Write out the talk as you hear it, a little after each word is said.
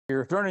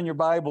You're turning your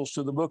Bibles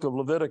to the book of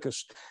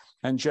Leviticus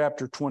and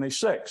chapter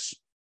 26.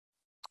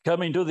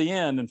 Coming to the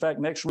end. In fact,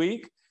 next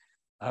week,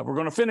 we're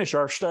going to finish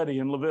our study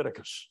in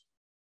Leviticus.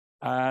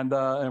 And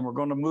we're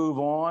going to move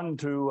on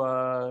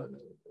to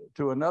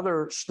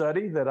another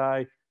study that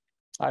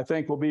I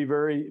think will be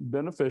very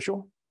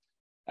beneficial.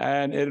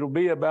 And it'll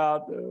be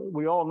about,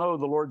 we all know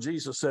the Lord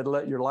Jesus said,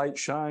 let your light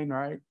shine,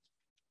 right?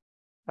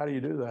 How do you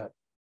do that?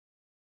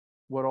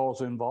 What all is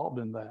involved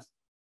in that?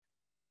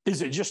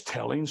 Is it just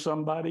telling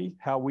somebody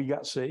how we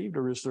got saved,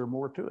 or is there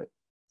more to it?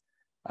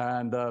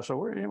 And so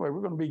we're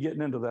going to be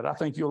getting into that. I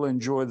think you'll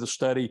enjoy the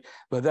study,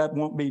 but that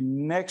won't be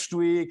next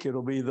week.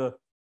 It'll be the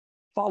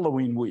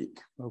following week,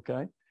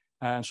 okay?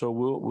 And so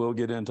we'll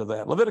get into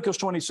that. Leviticus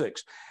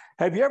 26.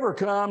 Have you ever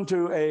come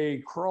to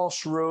a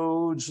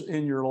crossroads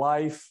in your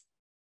life?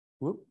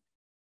 Whoop.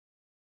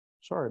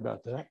 Sorry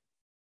about that.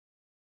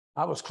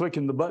 I was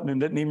clicking the button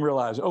and didn't even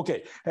realize it.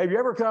 Okay. Have you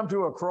ever come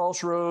to a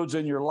crossroads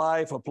in your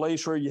life, a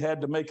place where you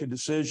had to make a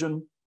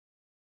decision?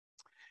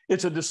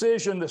 It's a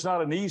decision that's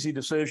not an easy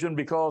decision,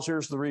 because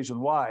here's the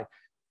reason why.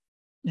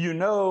 You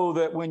know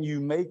that when you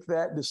make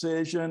that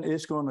decision,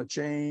 it's going to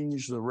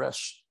change the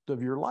rest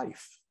of your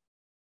life.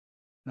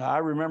 Now, I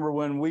remember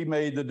when we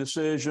made the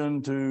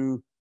decision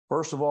to,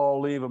 first of all,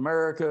 leave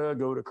America,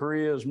 go to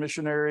Korea as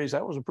missionaries.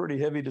 That was a pretty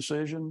heavy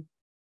decision.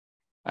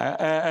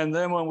 And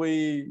then when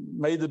we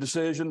made the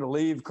decision to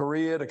leave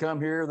Korea to come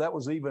here, that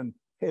was even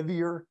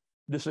heavier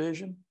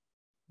decision,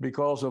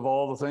 because of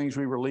all the things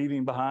we were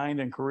leaving behind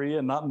in Korea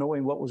and not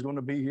knowing what was going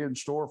to be here in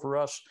store for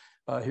us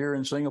here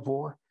in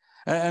Singapore.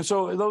 And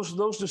so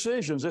those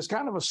decisions, it's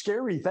kind of a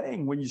scary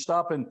thing when you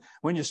stop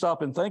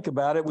and think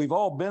about it. We've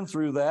all been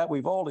through that.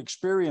 We've all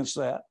experienced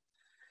that.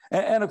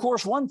 And of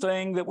course, one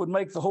thing that would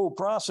make the whole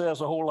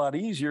process a whole lot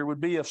easier would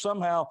be if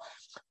somehow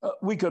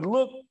we could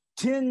look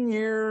 10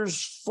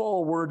 years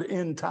forward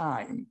in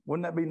time.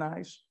 Wouldn't that be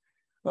nice?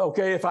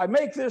 Okay, if I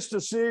make this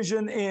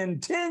decision in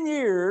 10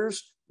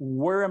 years,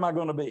 where am I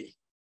going to be?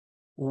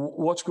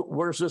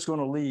 Where's this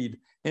going to lead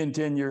in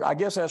 10 years? I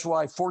guess that's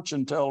why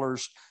fortune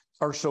tellers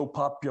are so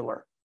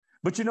popular.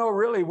 But you know,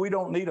 really, we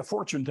don't need a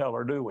fortune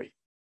teller, do we?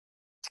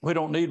 We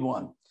don't need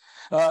one.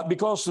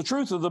 Because the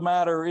truth of the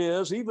matter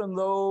is, even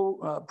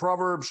though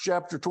Proverbs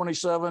chapter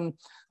 27,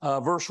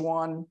 verse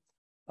 1,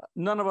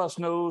 none of us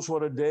knows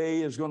what a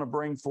day is going to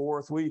bring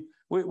forth. We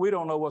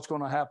don't know what's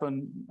going to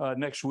happen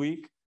next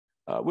week.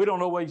 We don't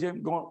know what's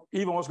going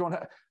to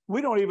happen.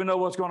 We don't even know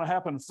what's going to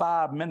happen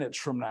 5 minutes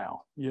from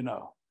now. You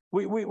know,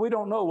 we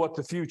don't know what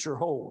the future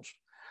holds.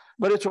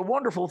 But it's a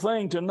wonderful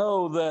thing to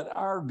know that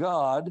our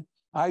God,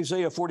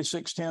 Isaiah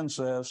 46:10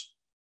 says,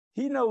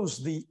 He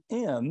knows the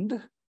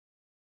end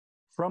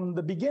from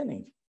the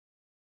beginning.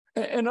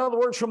 In other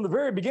words, from the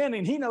very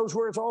beginning, He knows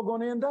where it's all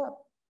going to end up.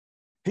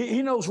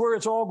 He knows where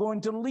it's all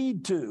going to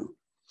lead to.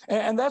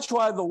 And that's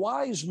why the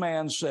wise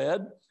man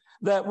said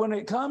that when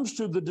it comes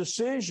to the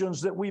decisions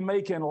that we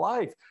make in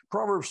life,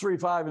 Proverbs 3,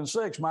 5, and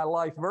 6, my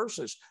life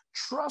verses,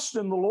 trust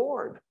in the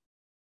Lord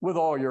with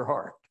all your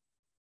heart.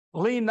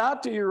 Lean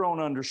not to your own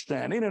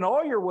understanding. In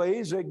all your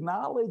ways,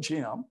 acknowledge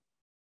Him,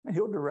 and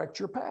He'll direct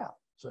your path.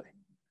 See,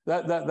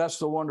 that's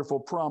the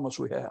wonderful promise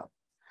we have.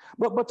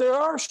 But there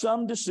are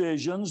some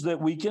decisions that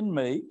we can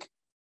make,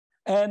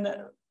 and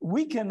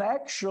we can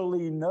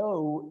actually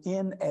know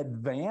in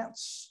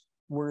advance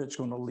where it's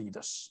going to lead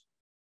us.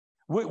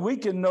 We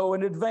can know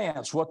in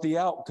advance what the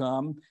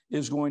outcome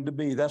is going to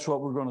be. That's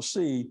what we're going to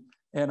see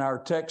in our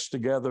text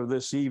together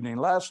this evening.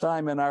 Last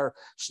time in our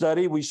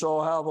study, we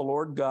saw how the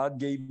Lord God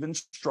gave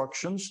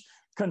instructions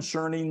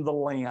concerning the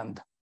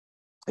land.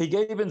 He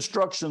gave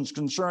instructions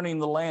concerning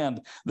the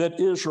land that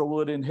Israel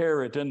would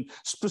inherit, and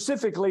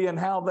specifically in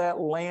how that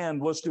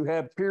land was to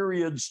have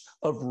periods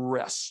of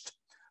rest.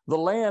 The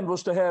land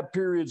was to have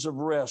periods of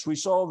rest. We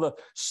saw the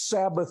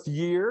Sabbath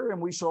year and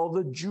we saw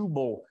the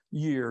Jubile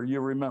year, you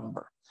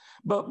remember.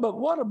 But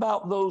what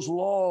about those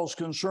laws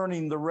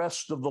concerning the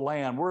rest of the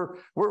land?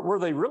 Were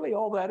they really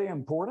all that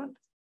important?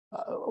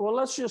 Well,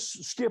 let's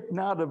just skip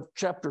now to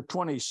chapter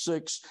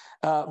 26,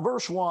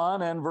 verse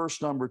 1 and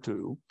verse number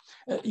 2.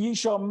 Ye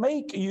shall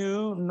make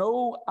you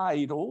no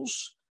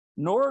idols,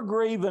 nor a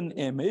graven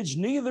image,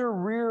 neither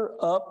rear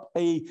up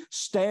a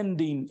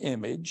standing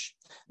image,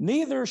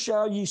 neither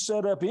shall ye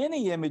set up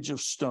any image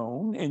of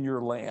stone in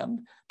your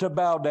land to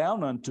bow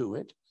down unto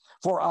it,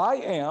 for I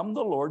am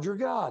the Lord your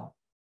God.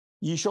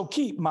 Ye shall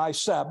keep my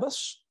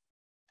Sabbaths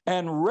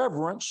and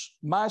reverence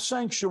my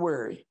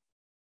sanctuary.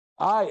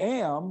 I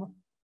am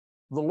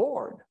the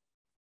Lord.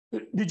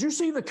 Did you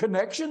see the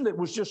connection that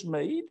was just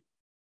made?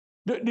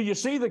 Do you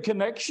see the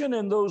connection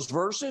in those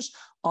verses?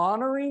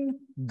 Honoring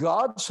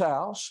God's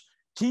house,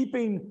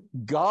 keeping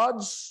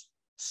God's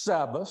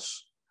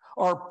Sabbaths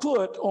are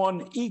put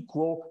on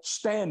equal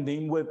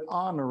standing with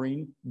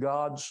honoring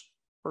God's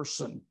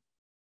person.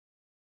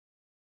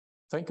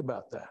 Think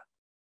about that.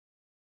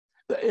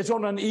 It's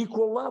on an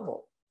equal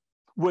level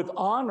with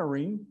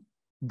honoring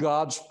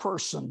God's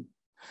person.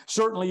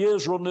 Certainly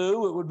Israel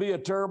knew it would be a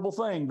terrible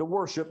thing to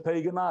worship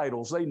pagan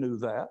idols. They knew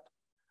that.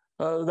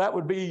 That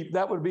would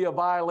be a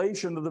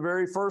violation of the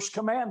very first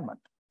commandment.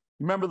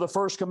 Remember the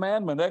first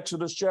commandment,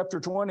 Exodus chapter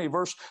 20,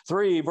 verse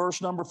 3,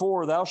 verse number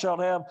 4, thou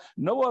shalt have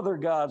no other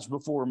gods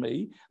before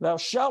me. Thou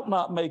shalt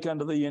not make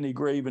unto thee any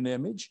graven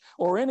image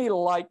or any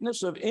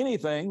likeness of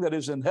anything that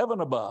is in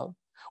heaven above,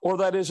 or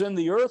that is in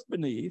the earth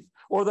beneath,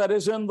 or that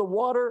is in the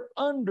water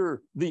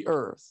under the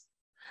earth.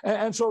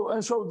 And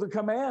so the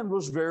command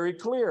was very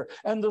clear.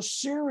 And the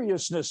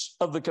seriousness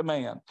of the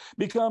command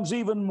becomes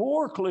even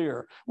more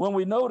clear when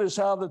we notice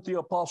how that the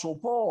Apostle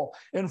Paul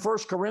in 1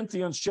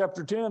 Corinthians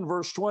chapter 10,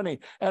 verse 20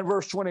 and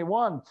verse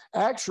 21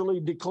 actually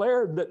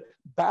declared that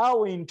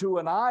bowing to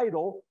an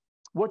idol,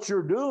 what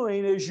you're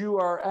doing is you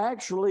are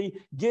actually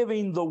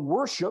giving the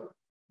worship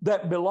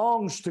that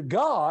belongs to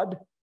God,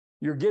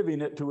 you're giving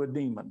it to a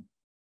demon.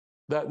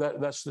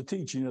 That's the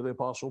teaching of the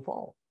Apostle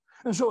Paul.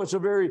 And so it's a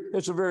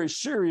very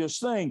serious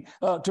thing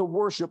to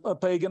worship a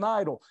pagan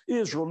idol.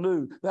 Israel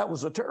knew that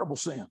was a terrible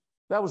sin.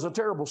 That was a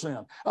terrible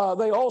sin.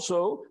 They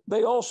also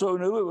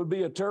knew it would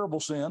be a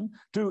terrible sin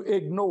to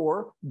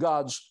ignore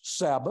God's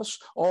Sabbaths,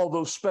 all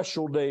those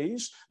special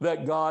days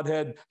that God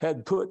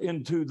had put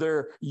into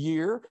their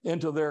year,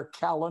 into their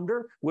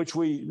calendar, which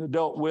we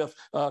dealt with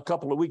a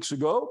couple of weeks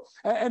ago.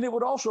 And it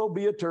would also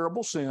be a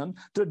terrible sin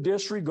to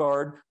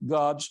disregard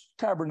God's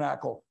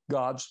tabernacle,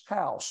 God's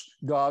house,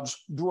 God's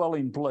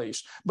dwelling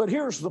place. But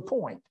here's the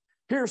point.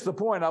 Here's the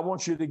point I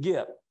want you to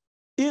get.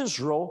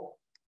 Israel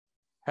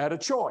had a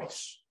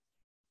choice.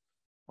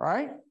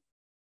 Right?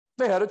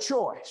 They had a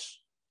choice.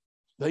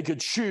 They could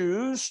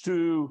choose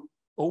to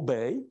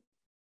obey,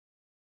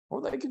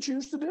 or they could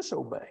choose to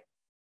disobey.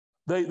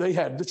 They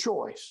had the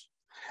choice.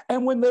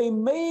 And when they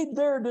made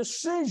their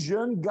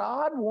decision,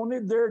 God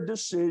wanted their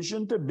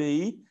decision to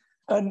be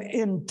an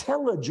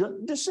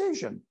intelligent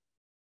decision.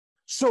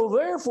 So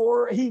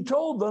therefore, he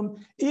told them,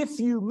 if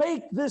you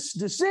make this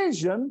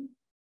decision,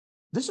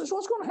 this is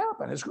what's going to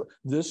happen.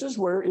 This is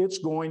where it's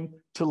going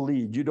to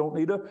lead. You don't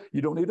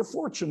need a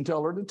fortune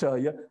teller to tell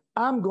you.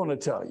 I'm going to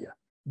tell you.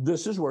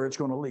 This is where it's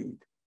going to lead.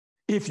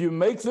 If you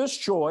make this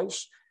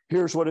choice,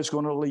 here's what it's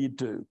going to lead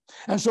to.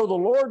 And so the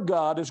Lord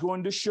God is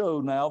going to show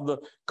now the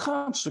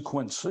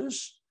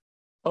consequences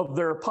of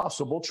their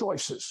possible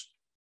choices.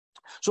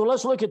 So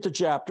let's look at the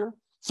chapter.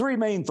 Three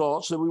main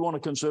thoughts that we want to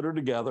consider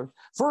together.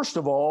 First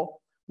of all,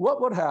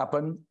 what would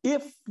happen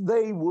if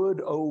they would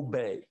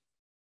obey?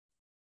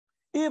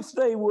 If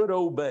they would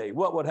obey,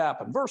 what would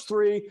happen? Verse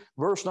 3,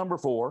 verse number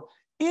 4,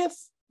 if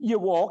you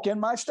walk in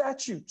my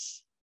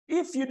statutes,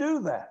 if you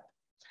do that,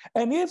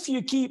 and if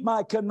you keep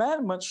my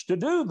commandments to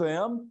do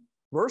them,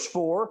 verse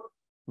 4,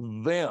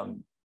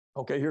 then,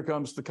 okay, here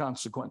comes the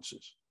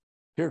consequences.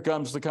 Here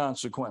comes the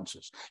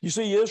consequences. You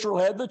see, Israel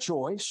had the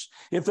choice.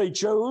 If they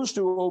chose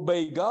to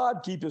obey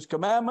God, keep his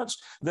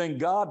commandments, then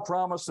God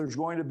promised there's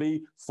going to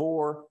be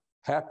 4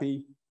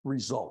 happy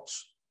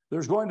results.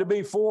 There's going to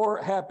be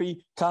 4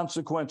 happy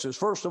consequences.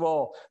 First of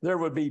all, there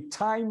would be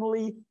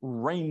timely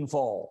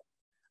rainfall.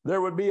 There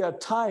would be a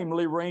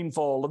timely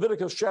rainfall.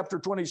 Leviticus chapter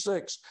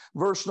 26,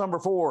 verse number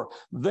 4.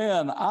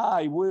 Then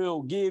I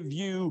will give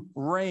you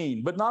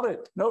rain, but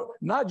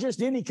not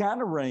just any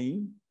kind of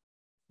rain.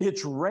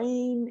 It's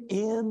rain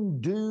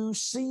in due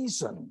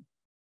season.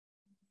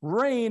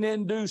 Rain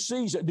in due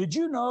season. Did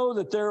you know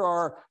that there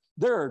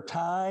are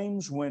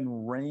times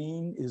when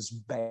rain is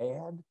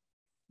bad?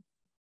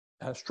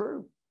 That's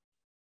true.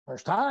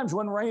 There's times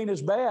when rain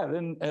is bad.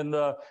 In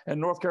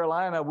North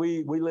Carolina,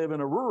 we live in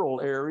a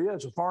rural area.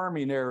 It's a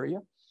farming area.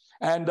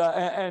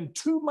 And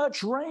too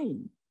much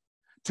rain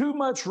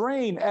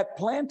at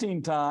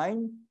planting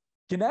time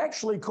can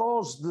actually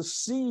cause the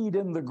seed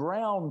in the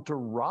ground to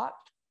rot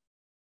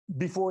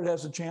before it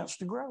has a chance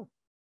to grow.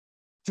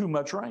 Too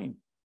much rain,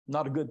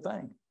 not a good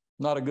thing.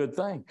 Not a good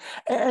thing.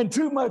 And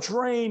too much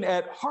rain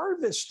at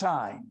harvest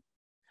time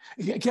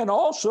can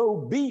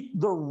also beat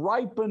the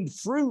ripened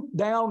fruit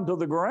down to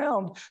the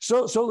ground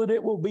so that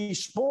it will be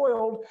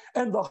spoiled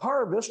and the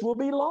harvest will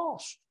be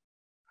lost.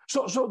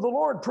 So the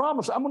Lord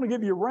promised, I'm going to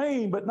give you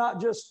rain, but not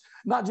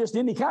just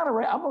any kind of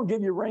rain. I'm going to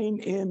give you rain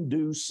in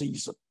due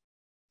season.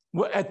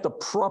 At the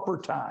proper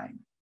time,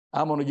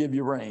 I'm going to give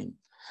you rain.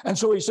 And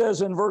so he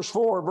says in verse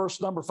 4, verse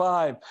number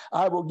 5,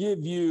 I will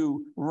give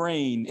you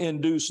rain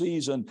in due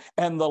season,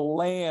 and the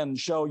land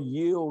shall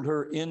yield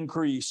her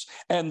increase,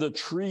 and the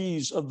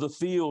trees of the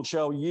field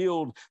shall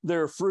yield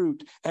their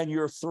fruit, and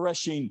your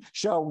threshing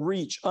shall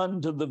reach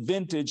unto the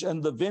vintage,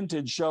 and the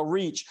vintage shall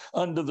reach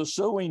unto the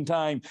sowing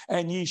time,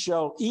 and ye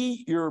shall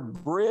eat your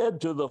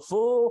bread to the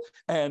full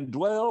and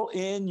dwell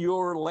in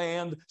your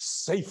land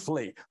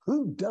safely.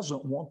 Who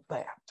doesn't want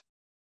that?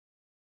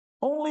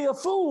 Only a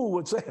fool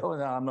would say, oh,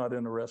 no, I'm not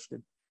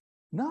interested.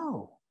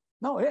 No,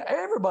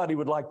 everybody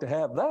would like to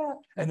have that.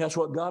 And that's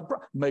what God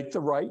make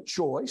the right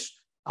choice.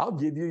 I'll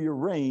give you your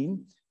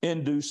rain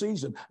in due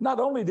season.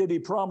 Not only did he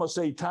promise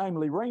a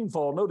timely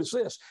rainfall, notice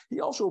this, he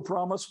also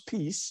promised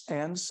peace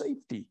and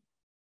safety.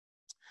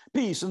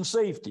 Peace and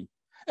safety.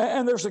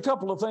 And there's a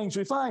couple of things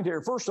we find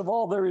here. First of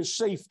all, there is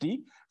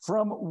safety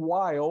from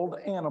wild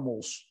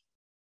animals.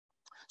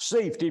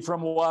 Safety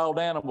from wild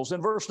animals.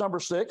 In verse number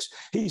 6,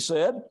 he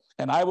said,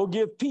 and I will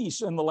give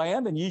peace in the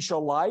land, and ye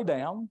shall lie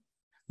down.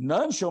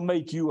 none shall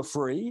make you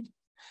afraid,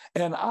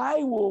 and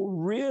I will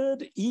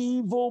rid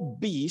evil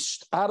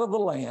beasts out of the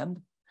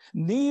land,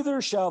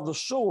 neither shall the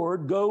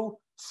sword go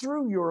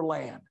through your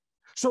land.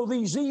 So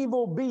these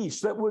evil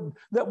beasts that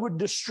would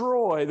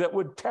destroy, that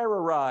would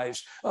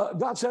terrorize,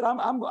 God said,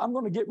 I'm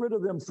going to get rid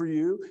of them for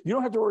you. You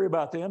don't have to worry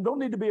about them. Don't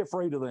need to be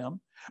afraid of them.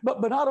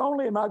 But not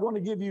only am I going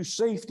to give you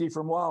safety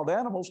from wild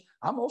animals,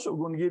 I'm also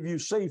going to give you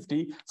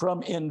safety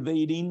from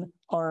invading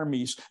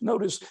armies.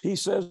 Notice he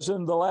says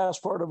in the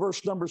last part of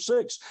verse number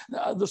 6,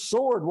 the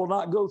sword will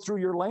not go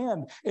through your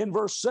land. In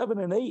verse 7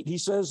 and 8, he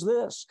says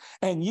this,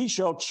 and ye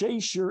shall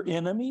chase your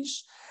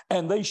enemies,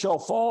 and they shall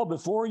fall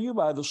before you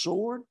by the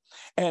sword,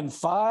 and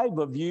 5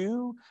 of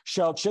you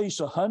shall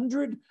chase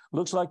 100.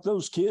 Looks like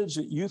those kids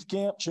at youth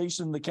camp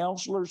chasing the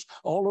counselors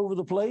all over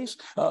the place.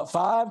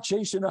 5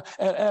 chasing,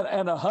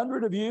 and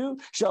 100 of you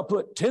shall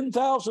put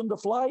 10,000 to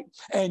flight,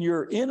 and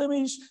your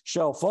enemies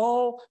shall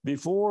fall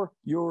before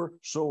your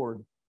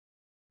sword.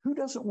 Who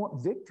doesn't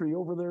want victory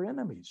over their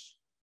enemies?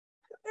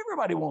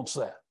 Everybody wants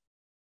that.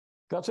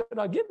 God said,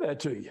 I'll give that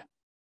to you.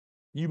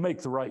 You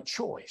make the right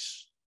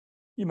choice.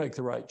 You make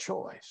the right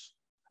choice.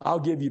 I'll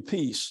give you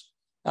peace.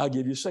 I'll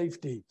give you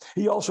safety.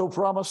 He also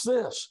promised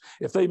this.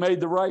 If they made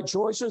the right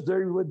choices,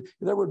 there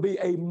would be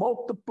a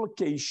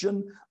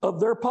multiplication of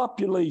their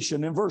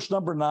population. In verse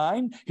number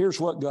 9, here's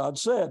what God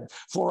said.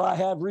 For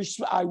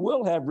I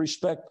will have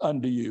respect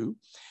unto you,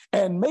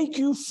 and make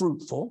you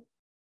fruitful,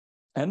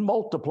 and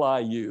multiply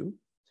you,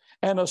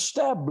 and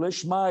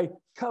establish my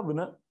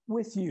covenant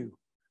with you.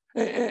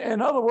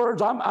 In other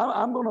words,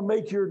 I'm going to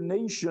make your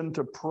nation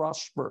to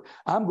prosper.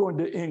 I'm going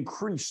to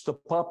increase the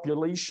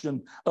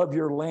population of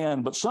your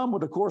land. But some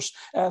would, of course,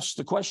 ask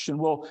the question,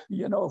 well,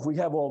 if we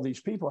have all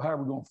these people, how are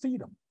we going to feed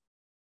them?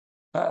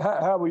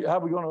 How are we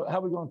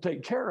going to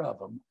take care of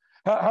them?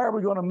 How are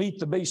we going to meet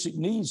the basic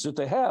needs that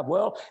they have?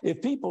 Well,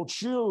 if people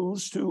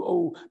choose to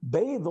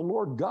obey the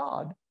Lord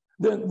God,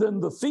 then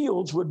the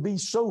fields would be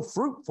so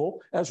fruitful,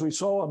 as we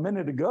saw a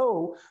minute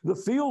ago, the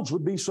fields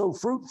would be so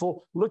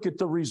fruitful. Look at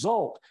the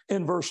result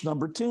in verse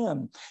number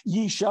 10.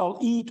 Ye shall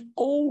eat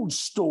old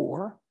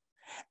store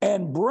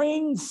and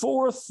bring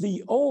forth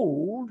the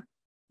old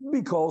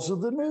because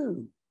of the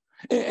new.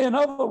 In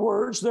other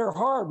words, their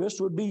harvest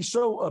would be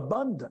so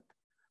abundant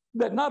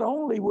that not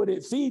only would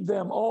it feed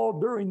them all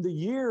during the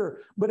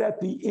year, but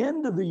at the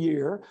end of the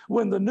year,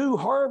 when the new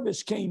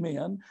harvest came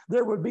in,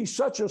 there would be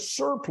such a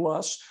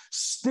surplus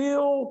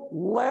still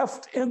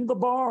left in the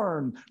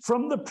barn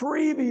from the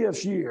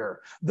previous year.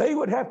 They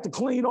would have to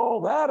clean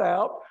all that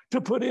out to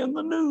put in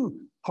the new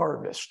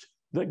harvest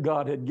that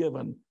God had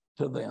given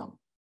to them.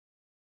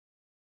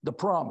 The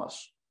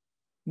promise,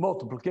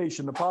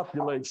 multiplication of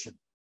population,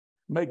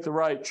 make the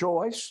right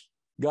choice.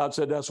 God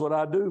said, that's what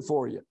I do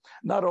for you.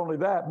 Not only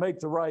that, make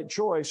the right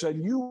choice,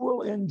 and you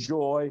will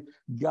enjoy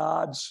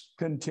God's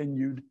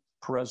continued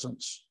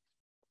presence.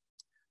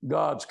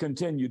 God's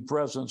continued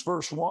presence.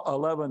 Verse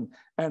 11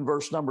 and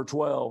verse number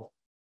 12.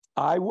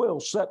 I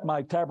will set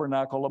my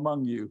tabernacle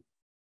among you.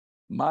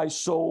 My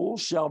soul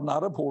shall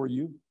not abhor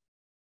you,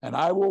 and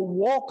I will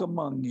walk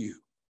among you,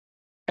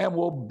 and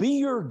will be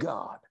your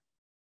God,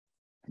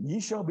 and ye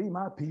shall be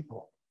my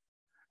people.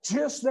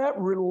 Just that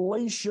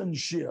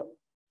relationship,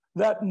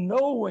 that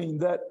knowing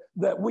that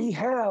we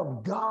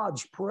have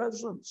God's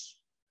presence,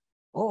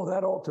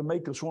 that ought to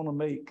make us want to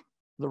make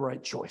the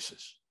right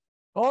choices.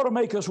 Ought to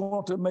make us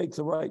want to make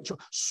the right choice.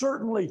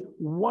 Certainly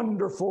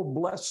wonderful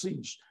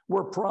blessings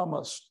were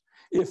promised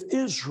if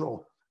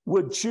Israel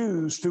would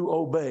choose to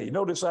obey.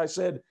 Notice I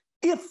said,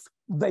 if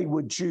they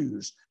would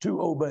choose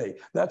to obey.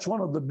 That's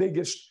one of the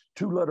biggest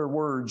 2-letter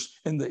words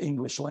in the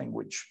English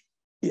language.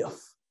 If.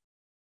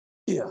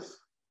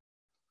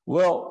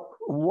 Well,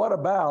 what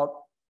about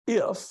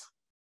if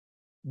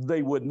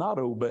they would not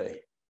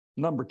obey?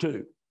 Number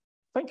 2.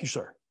 Thank you,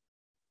 sir.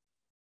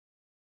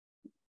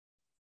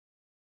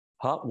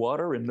 Hot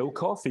water and no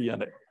coffee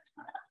in it.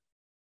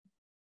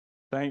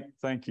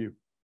 Thank you.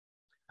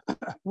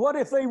 What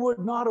if they would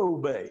not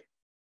obey?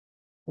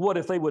 What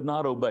if they would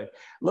not obey?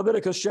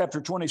 Leviticus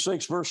chapter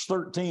 26, verse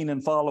 13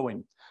 and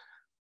following.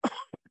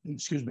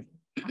 Excuse me.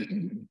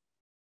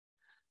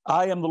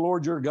 I am the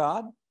Lord your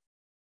God,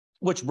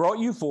 which brought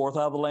you forth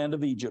out of the land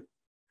of Egypt,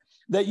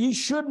 that ye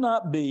should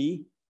not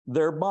be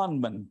their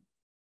bondmen.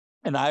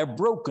 And I have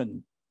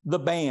broken the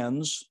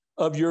bands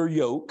of your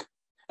yoke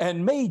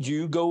and made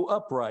you go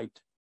upright.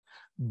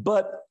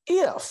 But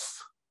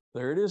if,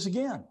 there it is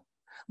again,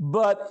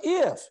 but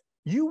if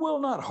you will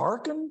not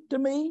hearken to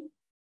me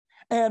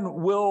and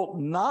will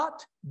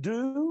not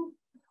do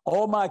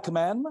all my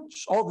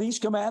commandments, all these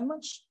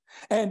commandments,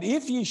 and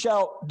if ye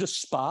shall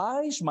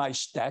despise my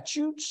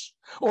statutes,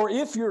 or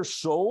if your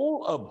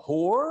soul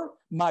abhor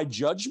my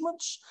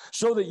judgments,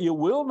 so that you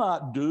will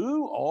not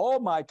do all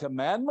my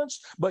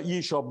commandments, but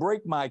ye shall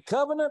break my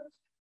covenant,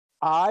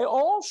 I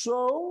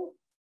also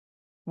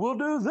will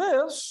do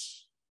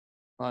this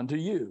unto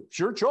you. It's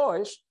your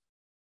choice.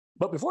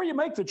 But before you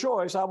make the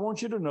choice, I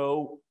want you to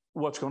know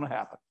what's going to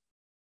happen.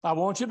 I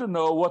want you to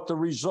know what the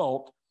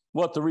result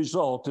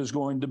is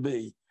going to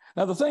be.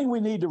 Now, the thing we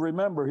need to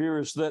remember here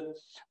is that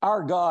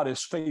our God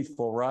is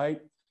faithful, right?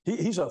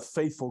 He's a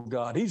faithful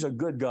God. He's a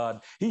good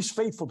God. He's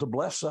faithful to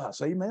bless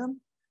us. Amen?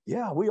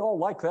 Yeah, we all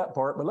like that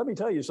part. But let me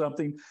tell you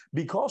something.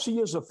 Because he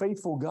is a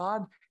faithful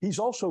God, he's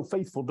also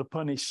faithful to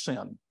punish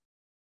sin.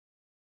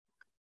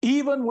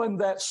 Even when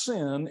that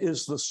sin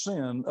is the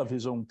sin of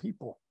his own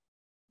people,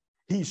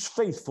 he's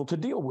faithful to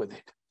deal with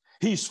it.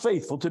 He's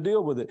faithful to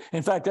deal with it.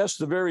 In fact, that's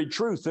the very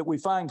truth that we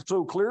find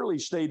so clearly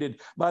stated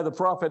by the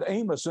prophet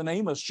Amos in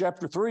Amos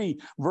chapter 3,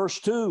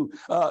 verse 2.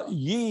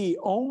 Ye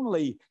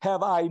only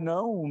have I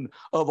known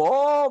of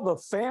all the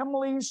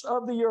families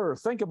of the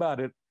earth. Think about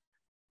it.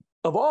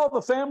 Of all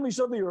the families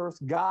of the earth,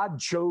 God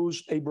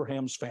chose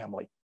Abraham's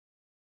family.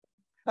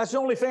 That's the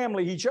only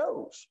family he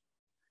chose.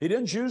 He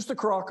didn't choose the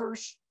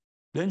Crockers,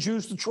 didn't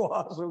choose the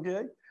Troys,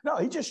 okay? No,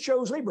 he just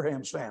chose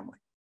Abraham's family.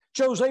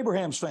 Chose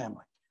Abraham's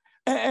family.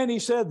 And he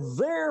said,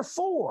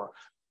 therefore,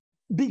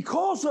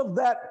 because of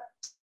that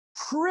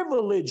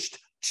privileged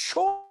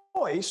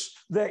choice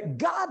that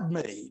God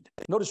made,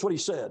 notice what he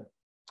said,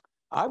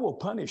 I will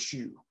punish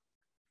you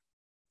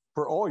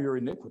for all your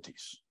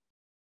iniquities.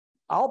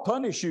 I'll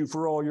punish you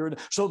for all your...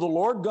 So the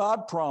Lord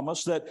God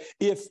promised that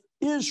if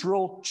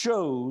Israel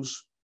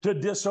chose to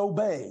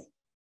disobey,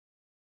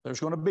 there's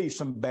going to be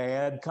some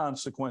bad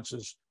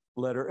consequences.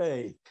 Letter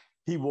A,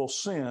 he will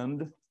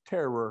send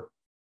terror.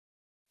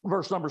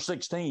 Verse number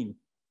 16,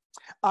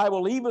 I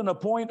will even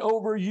appoint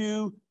over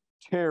you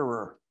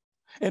terror.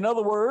 In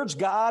other words,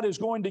 God is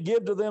going to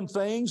give to them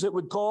things that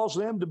would cause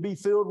them to be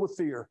filled with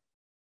fear.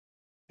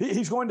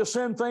 He's going to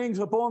send things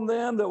upon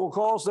them that will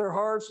cause their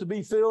hearts to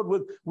be filled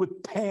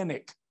with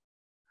panic,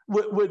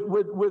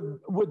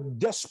 with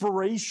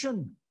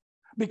desperation.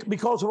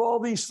 Because of all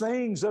these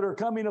things that are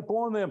coming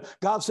upon them,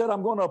 God said,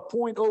 I'm going to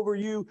appoint over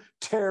you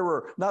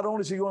terror. Not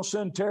only is he going to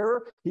send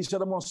terror, he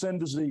said, I'm going to send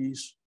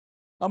disease.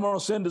 I'm going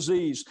to send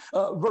disease.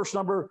 Verse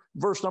number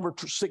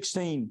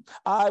 16,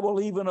 I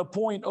will even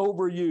appoint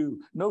over you,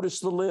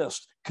 notice the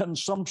list,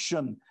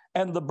 consumption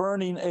and the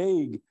burning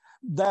egg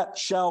that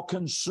shall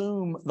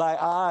consume thy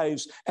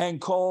eyes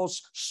and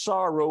cause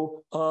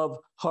sorrow of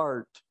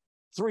heart.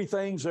 Three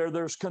things there.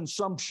 There's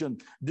consumption,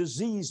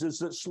 diseases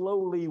that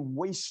slowly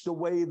waste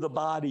away the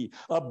body,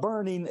 a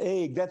burning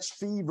egg, that's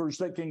fevers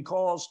that can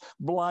cause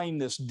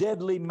blindness,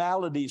 deadly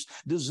maladies,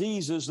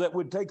 diseases that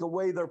would take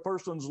away their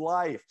person's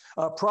life.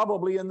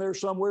 Probably in there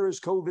somewhere is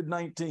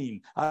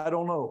COVID-19. I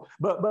don't know.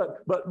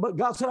 But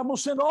God said, I'm going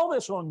to send all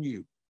this on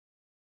you.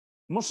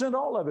 I'm going to send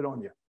all of it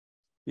on you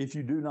if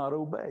you do not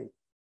obey.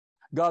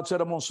 God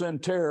said, I'm going to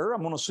send terror.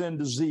 I'm going to send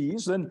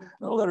disease. Then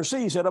letter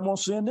C, he said, I'm going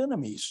to send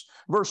enemies.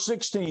 Verse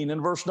 16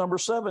 and verse number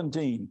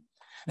 17.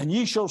 And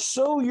ye shall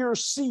sow your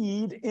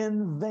seed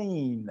in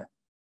vain,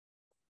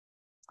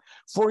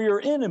 for your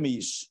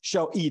enemies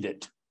shall eat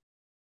it.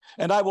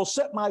 And I will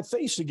set my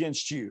face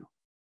against you,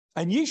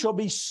 and ye shall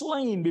be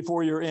slain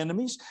before your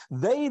enemies.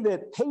 They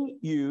that hate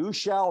you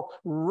shall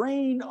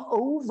reign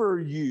over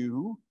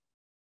you,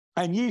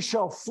 and ye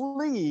shall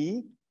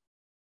flee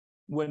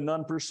when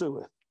none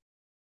pursueth.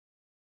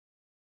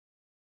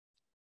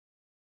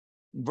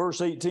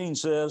 Verse 18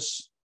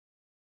 says,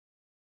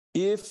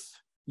 if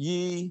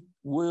ye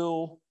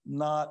will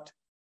not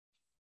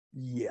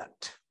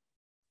yet.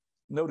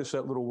 Notice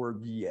that little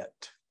word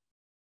yet.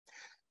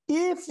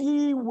 If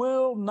ye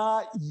will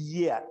not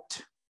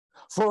yet,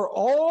 for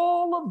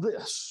all of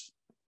this,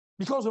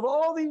 because of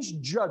all these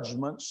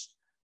judgments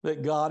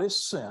that God has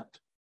sent,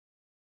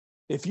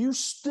 if you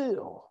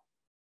still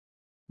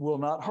will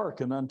not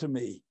hearken unto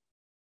me,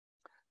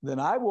 then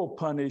I will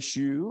punish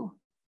you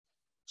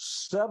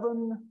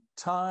 7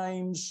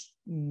 times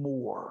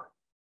more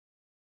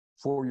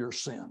for your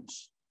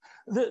sins.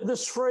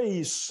 This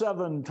phrase,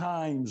 7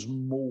 times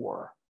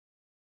more,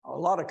 a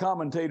lot of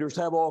commentators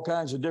have all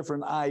kinds of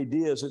different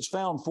ideas. It's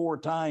found 4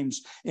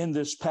 times in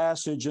this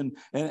passage,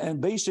 and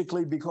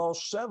basically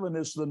because 7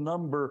 is the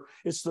number,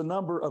 it's the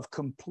number of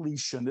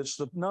completion. It's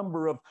the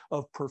number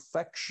of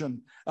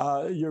perfection.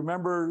 You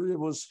remember it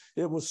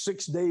was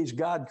 6 days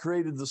God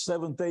created, the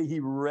 7th day he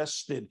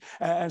rested.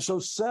 And so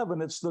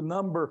 7, it's the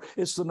number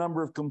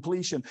of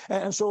completion.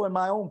 And so in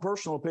my own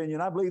personal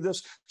opinion, I believe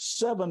this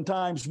 7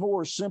 times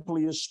more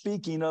simply is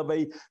speaking of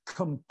a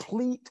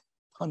complete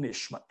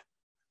punishment.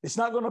 It's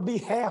not going to be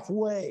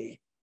halfway.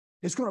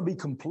 It's going to be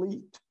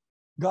complete.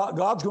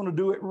 God's going to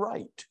do it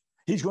right.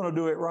 He's going to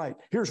do it right.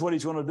 Here's what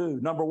he's going to do.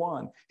 Number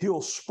 1,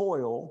 he'll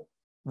spoil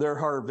their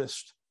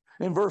harvest.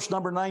 In verse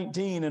number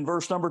 19 and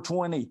verse number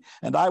 20,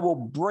 and I will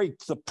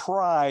break the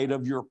pride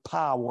of your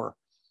power,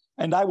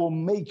 and I will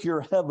make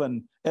your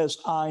heaven as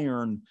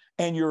iron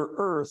and your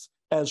earth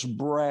as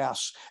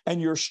brass, and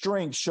your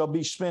strength shall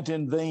be spent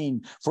in vain.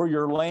 For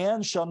your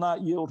land shall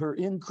not yield her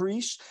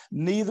increase,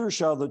 neither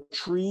shall the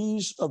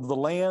trees of the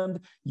land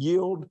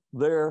yield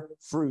their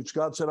fruits.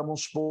 God said, I'm going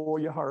to spoil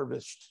your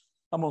harvest.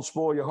 I'm going to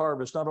spoil your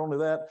harvest. Not only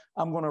that,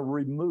 I'm going to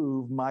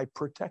remove my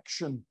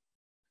protection.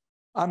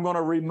 I'm going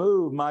to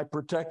remove my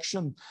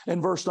protection.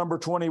 In verse number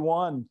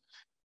 21,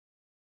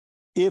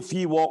 if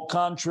ye walk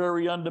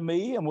contrary unto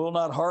me and will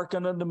not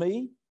hearken unto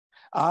me,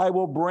 I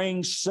will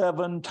bring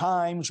 7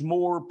 times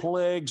more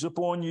plagues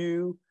upon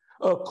you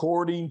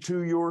according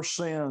to your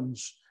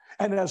sins.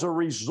 And as a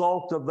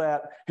result of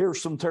that,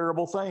 here's some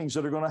terrible things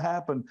that are going to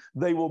happen.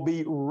 They will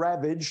be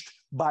ravaged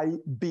by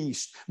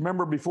beasts.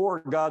 Remember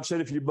before, God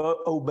said, if you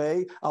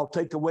obey, I'll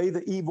take away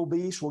the evil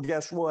beasts. Well,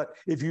 guess what?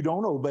 If you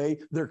don't obey,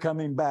 they're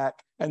coming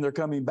back, and they're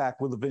coming back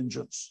with a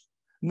vengeance.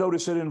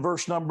 Notice it in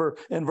verse number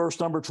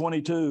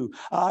 22.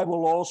 I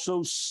will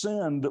also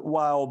send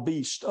wild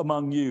beasts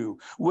among you,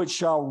 which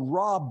shall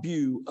rob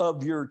you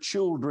of your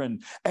children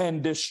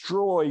and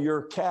destroy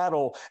your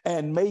cattle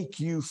and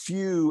make you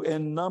few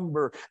in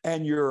number,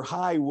 and your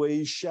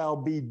highways shall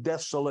be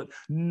desolate.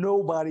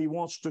 Nobody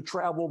wants to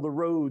travel the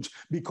roads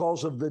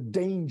because of the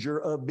danger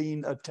of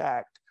being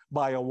attacked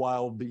by a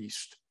wild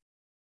beast.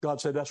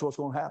 God said that's what's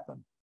going to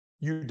happen.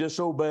 You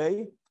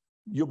disobey,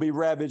 you'll be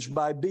ravaged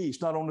by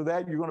beasts. Not only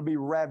that, you're going to be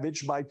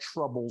ravaged by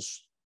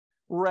troubles.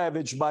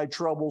 Ravaged by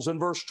troubles. In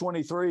verse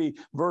 23,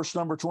 verse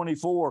number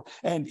 24,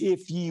 and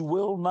if ye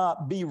will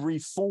not be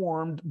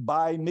reformed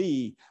by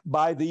me,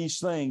 by these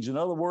things. In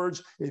other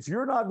words, if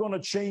you're not going to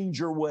change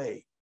your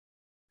way,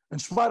 in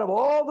spite of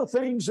all the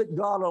things that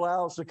God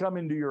allows to come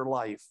into your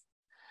life,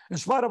 in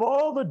spite of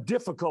all the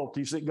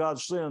difficulties that God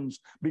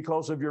sends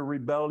because of your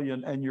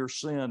rebellion and your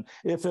sin,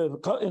 if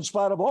in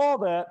spite of all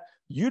that,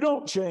 you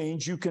don't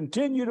change, you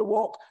continue to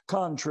walk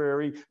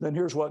contrary, then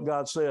here's what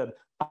God said: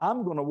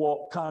 I'm going to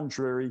walk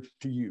contrary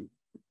to you.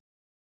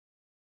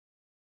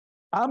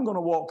 I'm going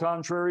to walk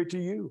contrary to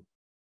you,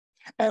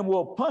 and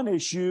will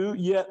punish you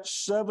yet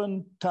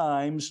 7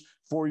 times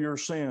for your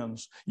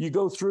sins. You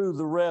go through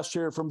the rest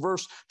here from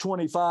verse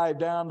 25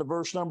 down to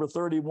verse number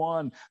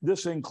 31.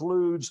 This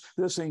includes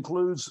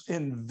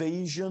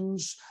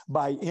invasions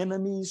by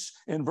enemies.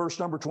 In verse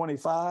number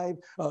 25,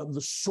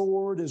 the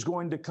sword is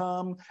going to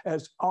come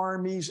as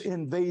armies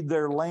invade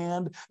their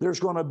land. There's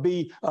going to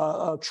be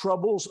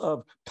troubles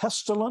of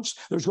pestilence.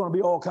 There's going to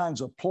be all kinds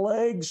of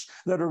plagues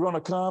that are going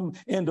to come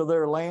into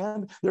their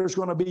land. There's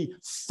going to be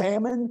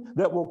famine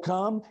that will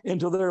come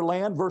into their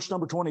land. Verse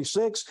number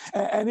 26,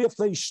 and if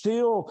they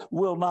still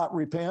will not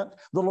repent,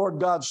 the Lord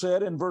God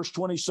said in verse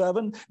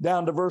 27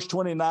 down to verse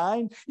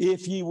 29,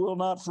 if ye will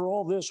not for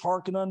all this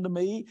hearken unto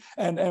me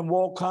and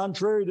walk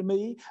contrary to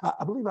me.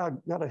 I believe I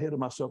got ahead of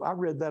myself. I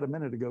read that a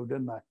minute ago,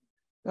 didn't I?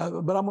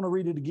 But I'm going to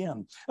read it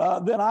again.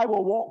 Then I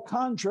will walk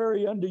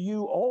contrary unto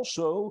you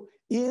also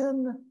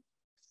in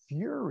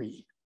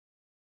fury.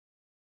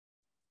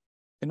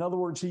 In other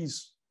words,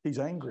 he's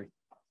angry.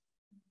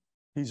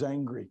 He's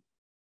angry.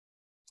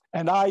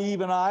 And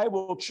I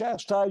will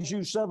chastise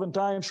you 7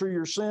 times for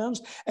your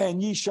sins,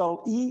 and ye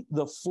shall eat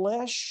the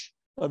flesh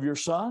of your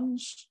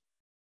sons,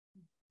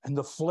 and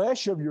the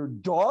flesh of your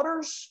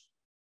daughters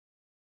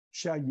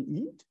shall you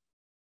eat.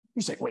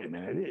 You say, wait a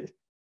minute,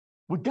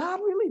 would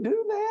God really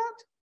do that?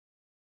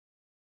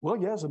 Well,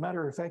 yeah, as a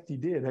matter of fact, he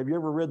did. Have you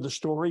ever read the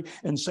story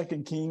in 2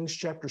 Kings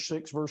chapter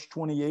 6, verse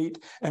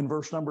 28 and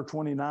verse number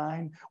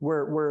 29,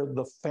 where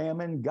the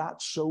famine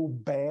got so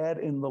bad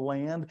in the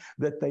land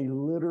that they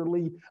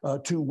literally,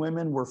 2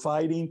 women were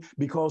fighting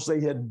because they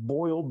had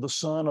boiled the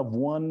son of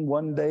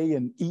one day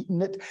and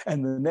eaten it,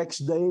 and the next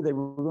day they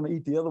were going to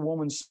eat the other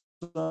woman's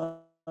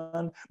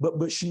son,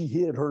 but she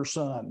hid her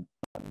son.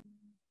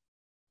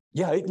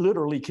 Yeah, it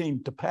literally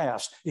came to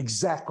pass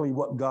exactly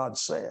what God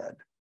said,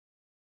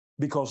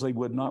 because they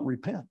would not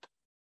repent.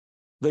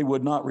 They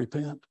would not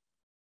repent.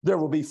 There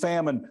will be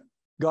famine.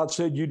 God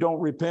said, you don't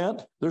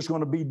repent, there's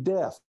going to be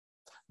death.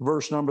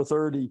 Verse number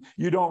 30.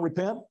 You don't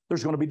repent,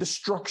 there's going to be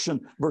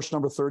destruction. Verse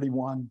number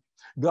 31.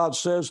 God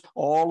says,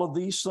 all of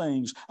these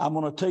things, I'm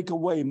going to take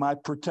away my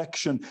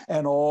protection,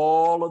 and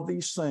all of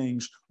these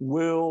things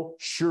will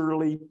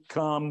surely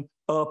come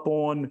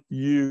upon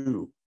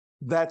you.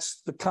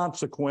 That's the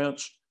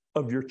consequence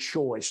of your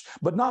choice.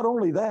 But not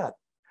only that,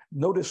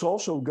 notice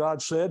also God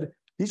said,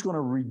 he's going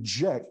to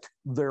reject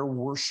their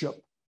worship.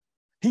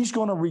 He's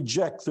going to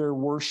reject their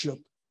worship.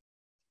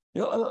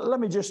 You know, let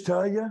me just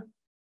tell you,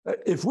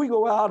 if we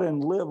go out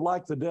and live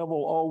like the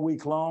devil all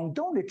week long,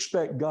 don't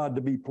expect God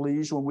to be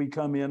pleased when we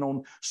come in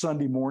on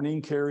Sunday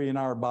morning carrying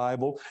our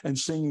Bible and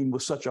singing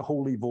with such a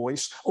holy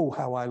voice, oh,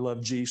 how I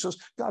love Jesus.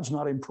 God's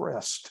not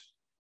impressed.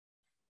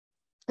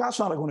 God's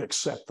not going to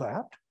accept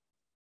that.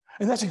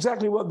 And that's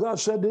exactly what God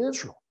said to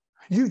Israel.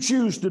 You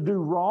choose to do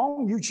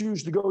wrong. You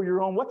choose to go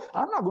your own way.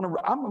 I'm going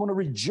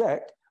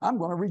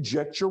to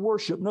reject your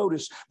worship.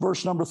 Notice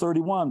verse number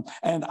 31.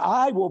 And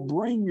I will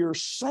bring your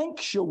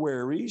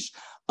sanctuaries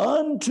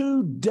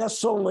unto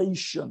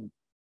desolation,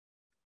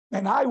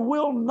 and I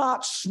will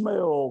not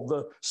smell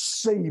the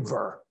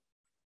savor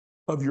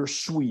of your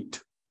sweet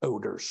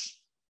odors.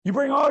 You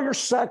bring all your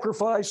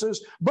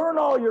sacrifices, burn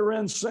all your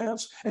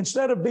incense.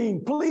 Instead of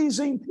being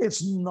pleasing,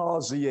 it's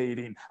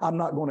nauseating. I'm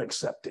not going to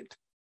accept it.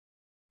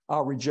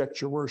 I'll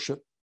reject your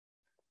worship.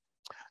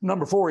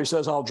 Number 4, he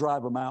says, I'll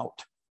drive them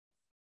out.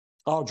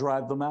 I'll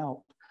drive them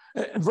out.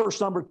 In verse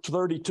number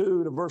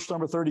 32 to verse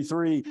number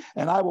 33,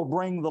 and I will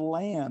bring the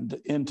land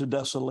into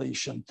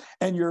desolation,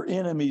 and your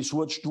enemies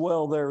which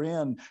dwell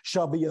therein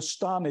shall be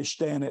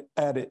astonished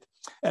at it.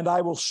 And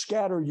I will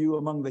scatter you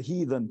among the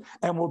heathen,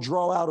 and will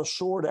draw out a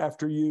sword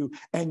after you,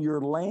 and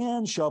your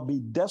land shall be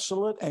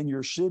desolate, and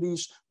your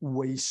cities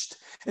waste.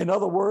 In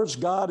other words,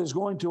 God is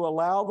going to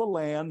allow the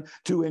land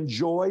to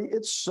enjoy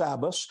its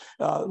Sabbaths.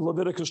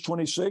 Leviticus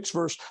 26,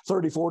 verse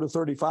 34 to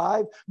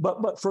 35.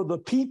 But for the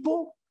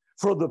people,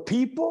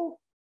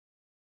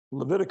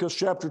 Leviticus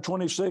chapter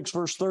 26,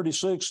 verse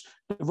 36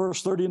 to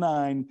verse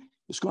 39,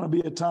 it's going to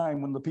be a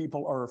time when the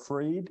people are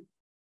afraid,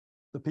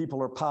 the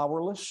people are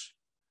powerless,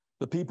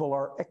 the people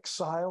are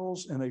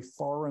exiles in a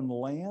foreign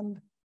land,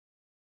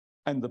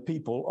 and the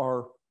people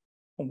are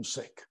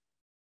homesick.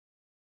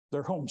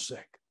 They're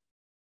homesick.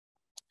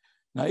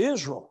 Now,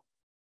 Israel,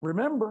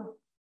 remember,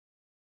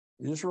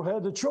 Israel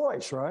had the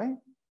choice, right?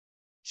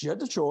 She had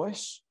the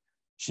choice.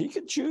 She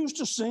could choose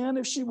to sin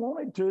if she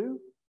wanted to.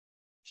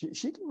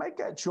 She can make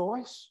that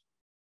choice.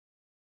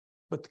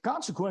 But the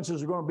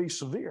consequences are going to be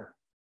severe.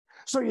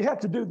 So you have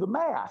to do the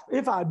math.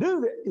 If I do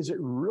that, is it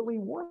really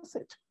worth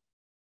it?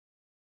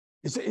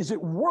 Is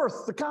it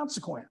worth the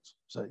consequence?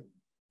 See?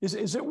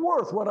 Is it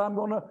worth what I'm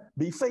going to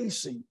be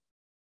facing?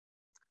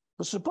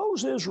 But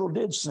suppose Israel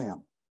did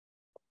sin.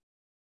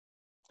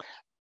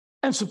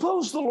 And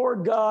suppose the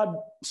Lord God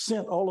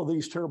sent all of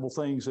these terrible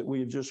things that we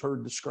have just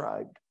heard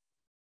described.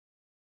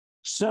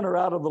 Sent her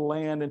out of the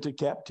land into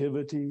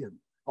captivity, and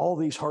all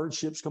these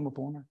hardships come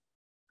upon her.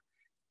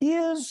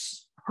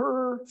 Is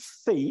her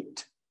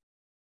fate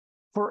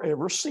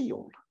forever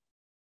sealed?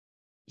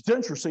 It's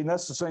interesting.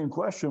 That's the same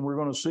question we're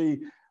going to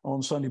see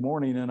on Sunday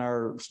morning in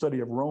our study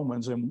of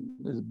Romans, and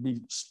it'll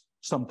be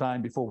some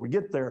time before we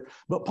get there.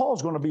 But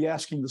Paul's going to be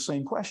asking the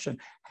same question.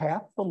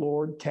 Hath the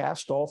Lord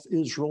cast off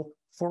Israel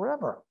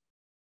forever?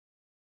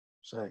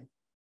 Say.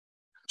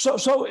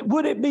 So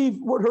would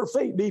her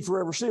fate be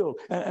forever sealed?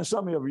 And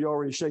some of you are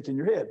already shaking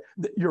your head.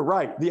 You're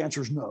right. The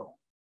answer is no.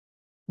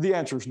 The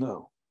answer is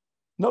no.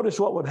 Notice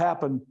what would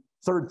happen.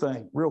 Third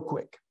thing, real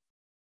quick.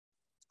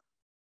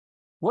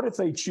 What if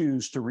they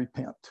choose to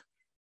repent?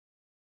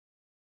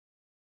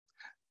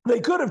 They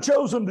could have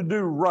chosen to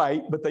do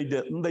right, but they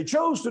didn't. They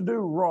chose to do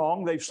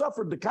wrong. They've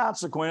suffered the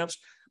consequence,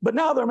 but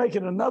now they're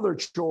making another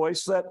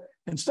choice that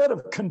instead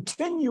of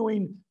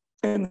continuing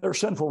in their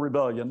sinful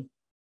rebellion,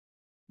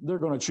 they're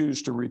going to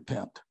choose to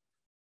repent.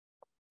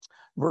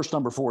 Verse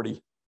number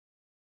 40.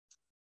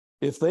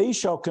 If they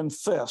shall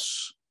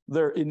confess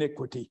their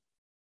iniquity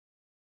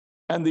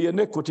and the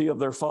iniquity of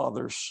their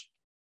fathers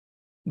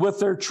with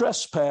their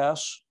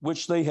trespass,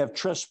 which they have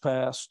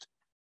trespassed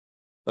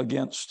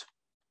against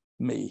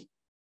me.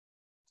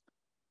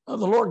 The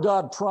Lord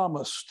God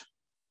promised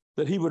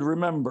that he would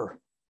remember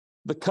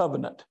the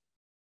covenant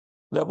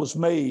that was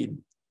made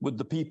with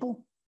the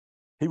people.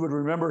 He would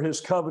remember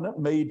his covenant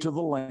made to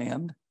the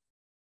land.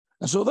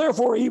 And so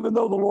therefore, even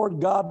though the Lord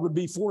God would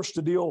be forced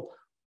to deal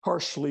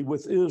harshly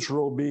with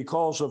Israel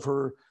because of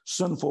her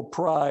sinful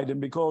pride and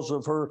because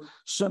of her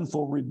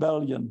sinful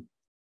rebellion,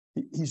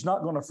 he's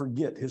not going to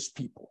forget his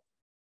people.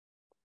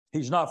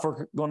 He's not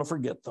going to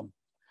forget them.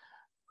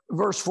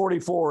 Verse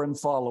 44 and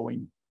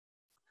following.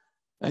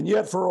 And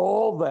yet for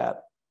all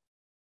that,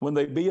 when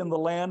they be in the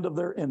land of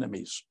their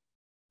enemies,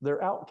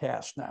 they're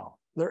outcasts now.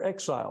 They're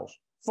exiles,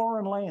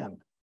 foreign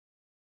land.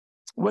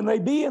 When they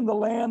be in the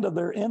land of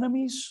their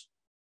enemies,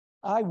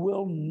 I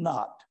will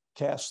not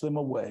cast them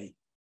away,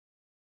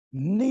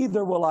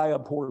 neither will I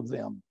abhor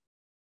them,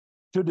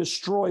 to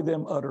destroy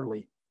them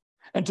utterly,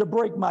 and to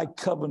break my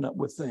covenant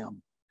with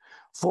them.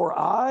 For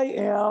I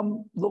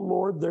am the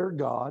Lord their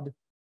God,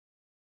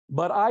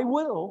 but I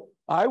will,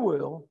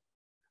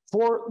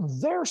 for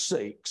their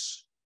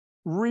sakes,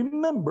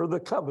 remember the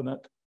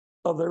covenant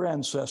of their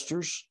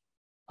ancestors,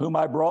 whom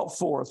I brought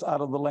forth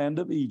out of the land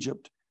of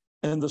Egypt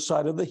in the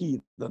sight of the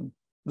heathen,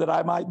 that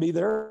I might be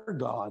their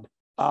God.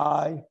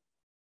 I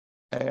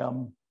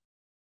am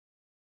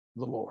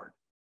the Lord.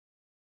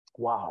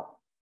 Wow.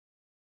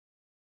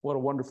 What a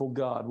wonderful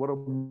God. What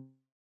a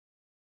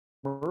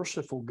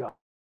merciful God.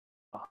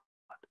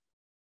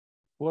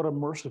 What a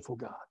merciful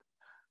God.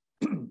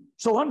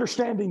 So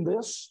understanding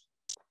this,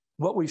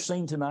 what we've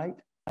seen tonight,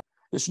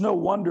 it's no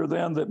wonder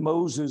then that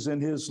Moses,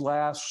 in his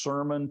last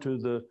sermon to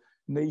the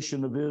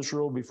nation of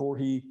Israel before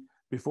he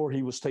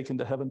was taken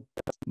to heaven,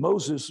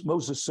 Moses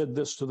said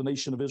this to the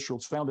nation of Israel.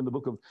 It's found in the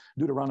book of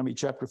Deuteronomy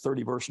chapter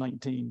 30, verse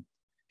 19.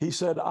 He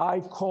said,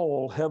 I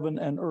call heaven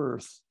and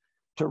earth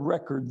to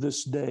record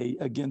this day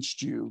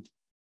against you,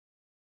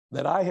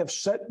 that I have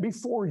set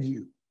before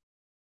you.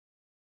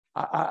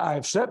 I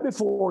have set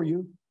before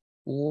you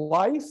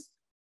life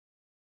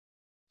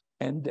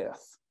and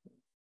death,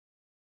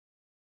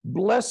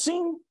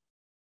 blessing,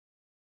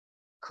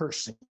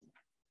 cursing.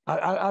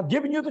 I've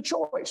given you the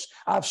choice.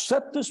 I've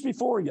set this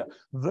before you.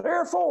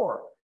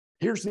 Therefore,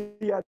 here's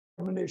the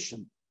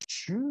admonition.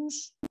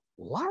 Choose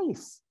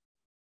life.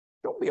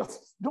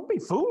 Don't be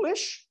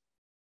foolish.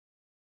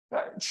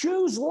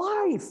 Choose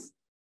life,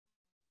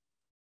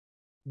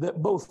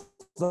 that both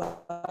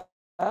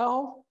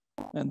thou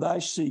and thy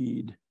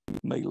seed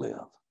may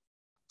live.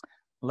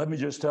 Let me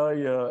just tell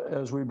you,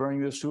 as we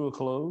bring this to a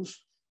close,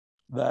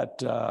 that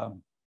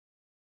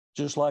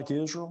just like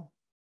Israel,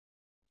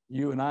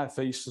 you and I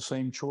face the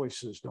same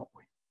choices, don't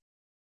we?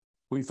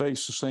 We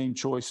face the same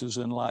choices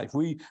in life.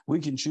 We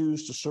can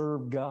choose to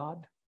serve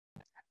God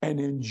and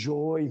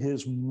enjoy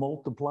his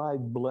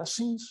multiplied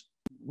blessings.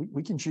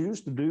 We can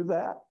choose to do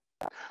that.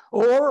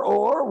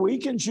 Or we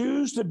can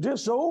choose to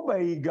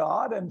disobey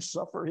God and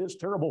suffer his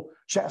terrible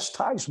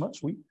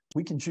chastisements.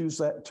 We can choose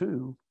that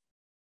too.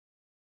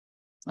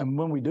 And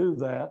when we do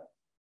that,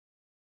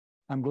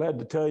 I'm glad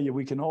to tell you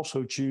we can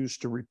also choose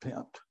to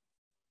repent.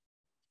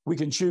 We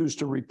can choose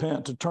to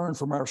repent, to turn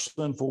from our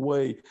sinful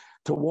way,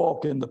 to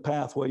walk in the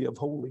pathway of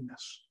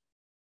holiness.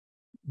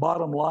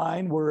 Bottom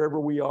line, wherever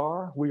we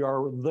are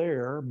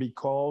there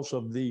because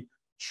of the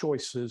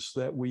choices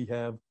that we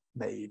have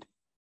made.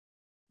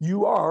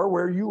 You are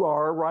where you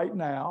are right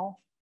now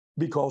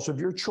because of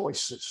your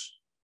choices.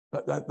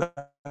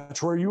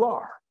 That's where you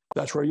are.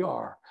 That's where you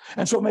are.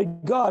 And so may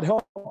God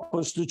help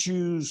us to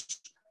choose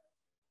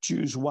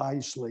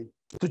wisely,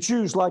 to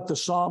choose like the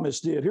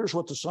psalmist did. Here's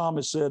what the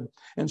psalmist said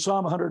in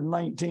Psalm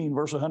 119,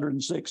 verse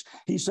 106.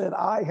 He said,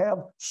 I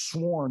have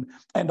sworn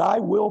and I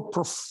will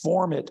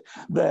perform it,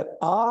 that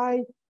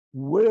I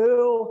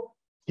will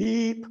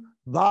keep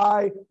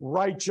thy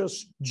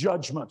righteous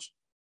judgments.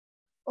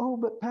 Oh,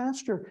 but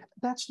Pastor,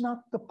 that's not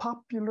the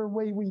popular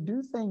way we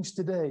do things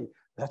today.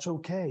 That's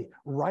okay.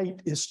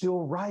 Right is still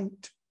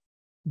right.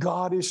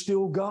 God is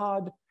still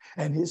God,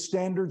 and his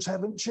standards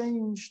haven't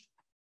changed.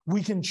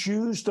 We can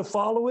choose to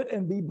follow it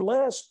and be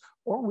blessed,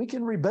 or we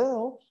can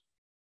rebel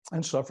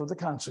and suffer the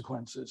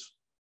consequences.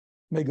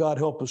 May God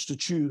help us to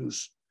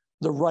choose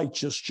the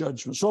righteous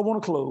judgment. So I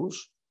want to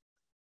close,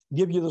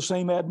 give you the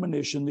same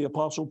admonition the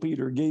Apostle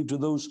Peter gave to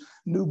those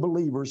new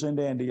believers in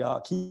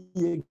Antioch. He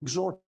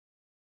exhorted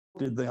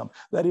them.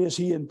 That is,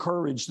 he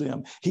encouraged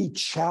them. He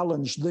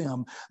challenged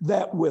them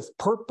that with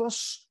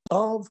purpose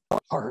of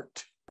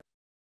heart.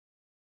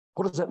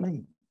 What does that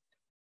mean?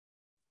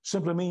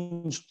 Simply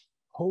means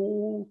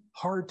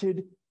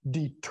wholehearted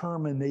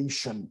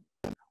determination.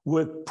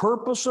 With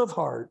purpose of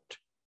heart,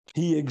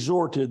 he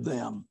exhorted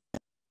them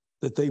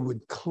that they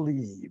would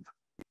cleave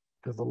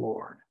to the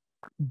Lord.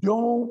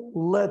 Don't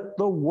let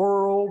the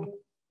world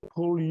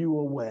pull you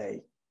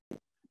away.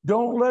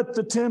 Don't let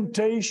the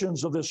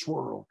temptations of this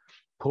world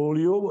pull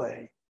you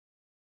away.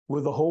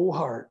 With a whole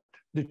heart,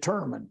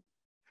 determined,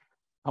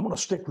 I'm going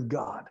to stick with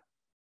God.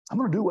 I'm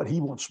going to do what he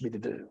wants me to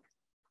do.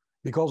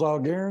 Because I'll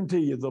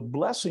guarantee you the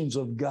blessings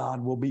of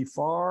God will be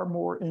far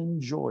more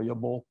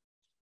enjoyable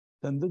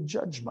than the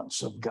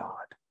judgments of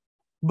God.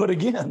 But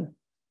again,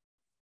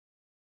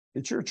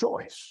 it's your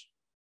choice.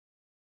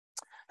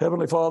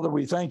 Heavenly Father,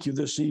 we thank you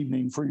this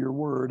evening for your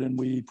word, and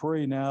we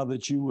pray now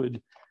that you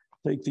would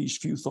take these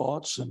few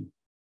thoughts and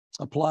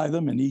apply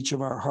them in each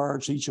of our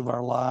hearts, each of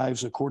our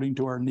lives, according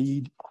to our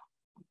need.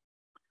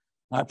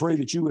 I pray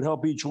that you would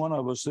help each one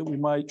of us, that we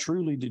might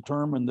truly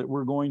determine that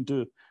we're going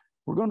to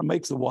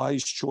make the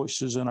wise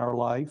choices in our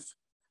life.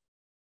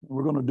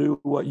 We're going to do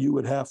what you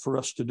would have for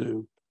us to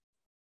do.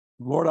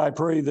 Lord, I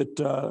pray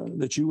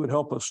that you would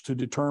help us to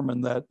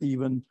determine that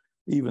even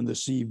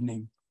this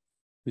evening.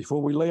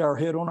 Before we lay our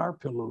head on our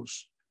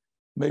pillows,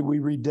 may we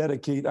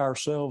rededicate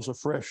ourselves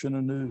afresh and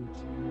anew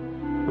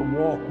to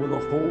walk with a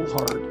whole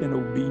heart in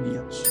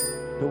obedience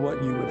to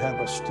what you would have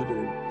us to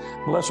do.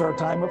 Bless our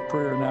time of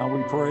prayer now,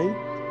 we pray.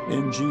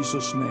 In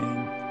Jesus'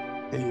 name,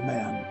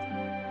 amen.